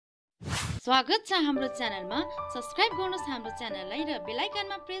स्वागत छ हाम्रो च्यानलमा। सब्स्क्राइब गर्नुस् हाम्रो च्यानललाई र बेल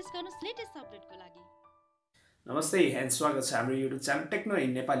आइकनमा प्रेस गर्नुस् लेटेस्ट अपडेटको लागि। नमस्ते एन्ड स्वागत छ हाम्रो युट्युब च्यानल टेक्नो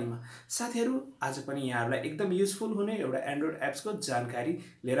इन नेपालीमा। साथीहरू, आज पनि यहाँहरूलाई एकदम युजफुल हुने एउटा एन्ड्रोइड एप्सको जानकारी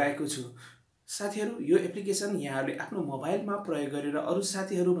लिएर आएको छु। साथीहरू, यो एप्लिकेसन यहाँहरूले आफ्नो मोबाइलमा प्रयोग गरेर अरू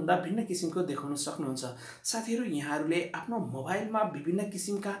साथीहरूभन्दा भिन्न किसिमको देखाउन सक्नुहुन्छ। साथीहरू, यहाँहरूले आफ्नो मोबाइलमा विभिन्न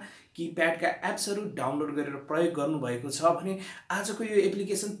किसिमका किप्याडका एप्सहरू डाउनलोड गरेर प्रयोग गर्नुभएको छ भने आजको यो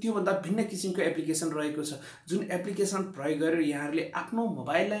एप्लिकेसन त्योभन्दा भिन्न किसिमको एप्लिकेसन रहेको छ। जुन एप्लिकेसन प्रयोग गरेर यहाँहरूले आफ्नो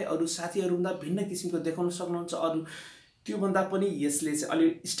मोबाइललाई अरू साथीहरूभन्दा भिन्न किसिमको देखाउन सक्नुहुन्छ। अरू त्योभन्दा पनि यसले चाहिँ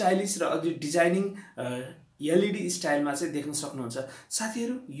अलि स्टाइलिस र अझै डिजाइनिङ एलइडी स्टाइलमा चाहिँ देख्न सक्नुहुन्छ।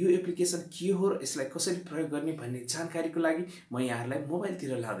 साथीहरू, यो एप्लिकेसन के हो र यसलाई कसरी प्रयोग गर्ने भन्ने जानकारीको लागि म यहाँहरूलाई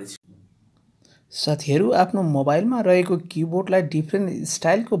मोबाइलतिर लाँदैछु। साथीहरू, आफ्नो मोबाइलमा रहेको किबोर्डलाई डिफ्रेन्ट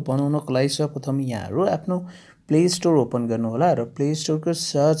स्टाइलको बनाउनको लागि सर्वप्रथम यहाँहरू आफ्नो प्ले स्टोर ओपन गर्नुहोला र प्ले स्टोरको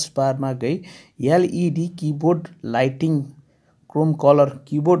सर्च बारमा गई LED keyboard lighting Chrome colour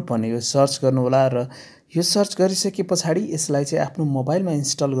keyboard भनेको सर्च गर्नुहोला र यो सर्च गरिसके पछाडि यसलाई चाहिँ आफ्नो मोबाइलमा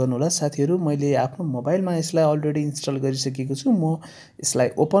इन्स्टल गर्नुहोला। साथीहरू, मैले आफ्नो मोबाइलमा यसलाई अलरेडी इन्स्टल गरिसकेको छु। म यसलाई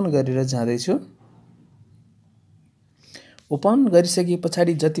ओपन गरेर जाँदैछु। ओपन गरिसके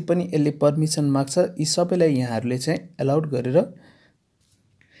पछाडि जति पनि यसले पर्मिसन माग्छ यी सबैलाई यहाँहरूले चाहिँ एलाउड गरेर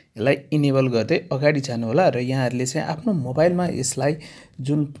यसलाई इनेबल गर्दै अगाडि जानुहोला र यहाँहरूले चाहिँ आफ्नो मोबाइलमा यसलाई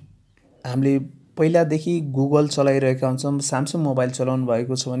जुन हामीले पहिलादेखि गुगल चलाइरहेका हुन्छौँ, स्यामसङ मोबाइल चलाउनु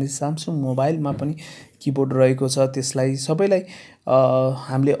भएको छ भने स्यामसङ मोबाइलमा पनि किबोर्ड रहेको छ, त्यसलाई सबैलाई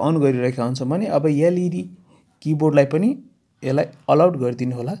हामीले अन गरिरहेका हुन्छौँ भने अब एलइडी किबोर्डलाई पनि यसलाई अलाउड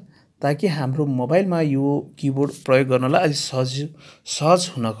गरिदिनु होला ताकि हाम्रो मोबाइलमा यो किबोर्ड प्रयोग गर्नलाई अझ सहज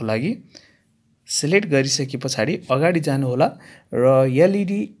हुनको लागि सिलेक्ट गरिसके पछाडि अगाडि जानुहोला र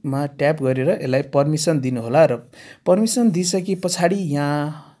एलइडीमा ट्याप गरेर यसलाई पर्मिसन दिनुहोला र पर्मिसन दिइसके पछाडि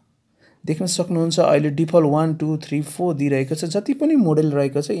यहाँ देख्न सक्नुहुन्छ अहिले डिफल्ट 1 2 3 4 दिइरहेको छ। जति पनि मोडल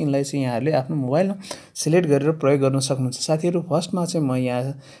रहेको छ यिनलाई चाहिँ यहाँहरूले आफ्नो मोबाइलमा सिलेक्ट गरेर प्रयोग गर्न सक्नुहुन्छ। साथीहरू, फर्स्टमा चाहिँ म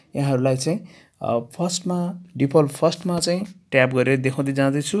यहाँहरूलाई चाहिँ डिफल्ट फर्स्टमा चाहिँ ट्याप गरेर देखाउँदै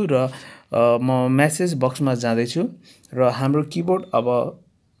जाँदैछु र म मेसेज बक्समा जाँदैछु र हाम्रो किबोर्ड अब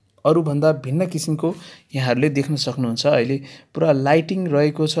अरूभन्दा भिन्न किसिमको यहाँहरूले देख्न सक्नुहुन्छ। अहिले पुरा लाइटिङ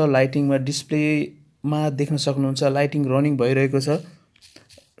रहेको छ, लाइटिङमा डिस्प्लेमा देख्न सक्नुहुन्छ लाइटिङ रनिङ भइरहेको छ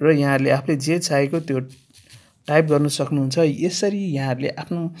र यहाँहरूले आफूले जे चाहेको त्यो टाइप गर्न सक्नुहुन्छ। यसरी यहाँहरूले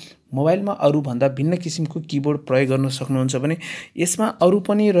आफ्नो मोबाइलमा अरूभन्दा भिन्न किसिमको किबोर्ड प्रयोग गर्न सक्नुहुन्छ भने यसमा अरू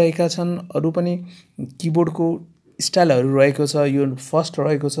पनि रहेका छन्, अरू पनि किबोर्डको स्टाइलहरू रहेको छ। यो फर्स्ट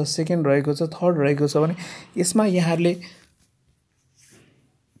रहेको छ, सेकेन्ड रहेको छ, थर्ड रहेको छ भने यसमा यहाँहरूले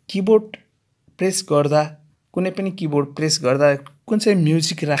किबोर्ड प्रेस गर्दा कुनै पनि किबोर्ड प्रेस गर्दा कुन चाहिँ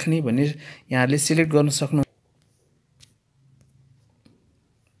म्युजिक राख्ने भन्ने यहाँहरूले सिलेक्ट गर्न सक्नुहुन्छ।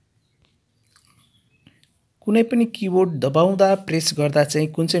 कुनै पनि किबोर्ड दबाउँदा प्रेस गर्दा चाहिँ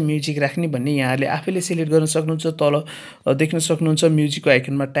कुन चाहिँ म्युजिक राख्ने भन्ने यहाँहरूले आफैले सिलेक्ट गर्न सक्नुहुन्छ। तल देख्न सक्नुहुन्छ म्युजिकको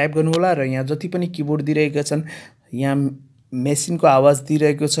आइकनमा टाइप गर्नुहोला र यहाँ जति पनि किबोर्ड दिइरहेका छन्, यहाँ मेसिनको आवाज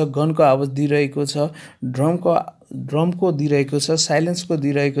दिइरहेको छ, गनको आवाज दिइरहेको छ, ड्रमको दिइरहेको छ, साइलेन्सको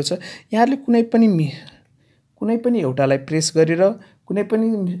दिइरहेको छ। यहाँहरूले कुनै पनि एउटालाई प्रेस गरेर कुनै पनि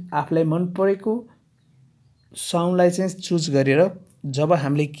आफूलाई मन परेको साउन्डलाई चाहिँ चुज गरेर जब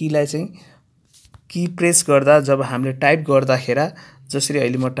हामीले की प्रेस गर्दा जब हामीले टाइप गर्दाखेरि जसरी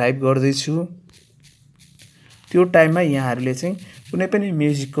अहिले म टाइप गर्दैछु त्यो टाइममा यहाँहरूले चाहिँ कुनै पनि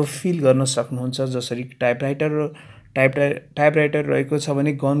म्युजिकको फिल गर्न सक्नुहुन्छ। जसरी टाइपराइटर रहेको छ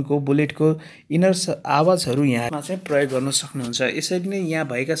भने गनको, बुलेटको इनर आवाजहरू यहाँमा चाहिँ प्रयोग गर्न सक्नुहुन्छ। यसरी नै यहाँ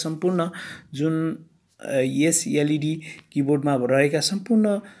भएका सम्पूर्ण जुन यस एलइडी किबोर्डमा रहेका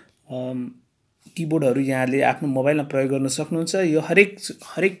सम्पूर्ण किबोर्डहरू यहाँले आफ्नो मोबाइलमा प्रयोग गर्न सक्नुहुन्छ। यो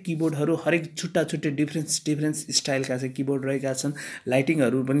हरेक किबोर्डहरू हरेक छुट्टा डिफ्रेन्ट स्टाइलका चाहिँ किबोर्ड रहेका छन्।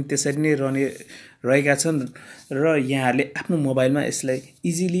 लाइटिङहरू पनि त्यसरी नै रहेका छन् र यहाँहरूले आफ्नो मोबाइलमा यसलाई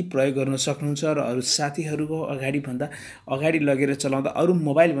इजिली प्रयोग गर्न सक्नुहुन्छ र अरू साथीहरूको अगाडि लगेर चलाउँदा अरू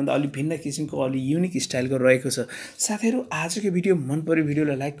मोबाइलभन्दा अलि भिन्न किसिमको अलि युनिक स्टाइलको रहेको छ। साथीहरू, आजको भिडियो मन पर्यो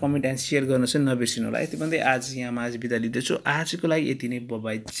भनेलाई लाइक, कमेन्ट एन्ड सेयर गर्न चाहिँ नबिर्सिनु होला। यति भन्दै आज बिदा लिँदैछु। आजको लागि यति नै। Bye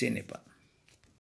bye. जय नेपाल।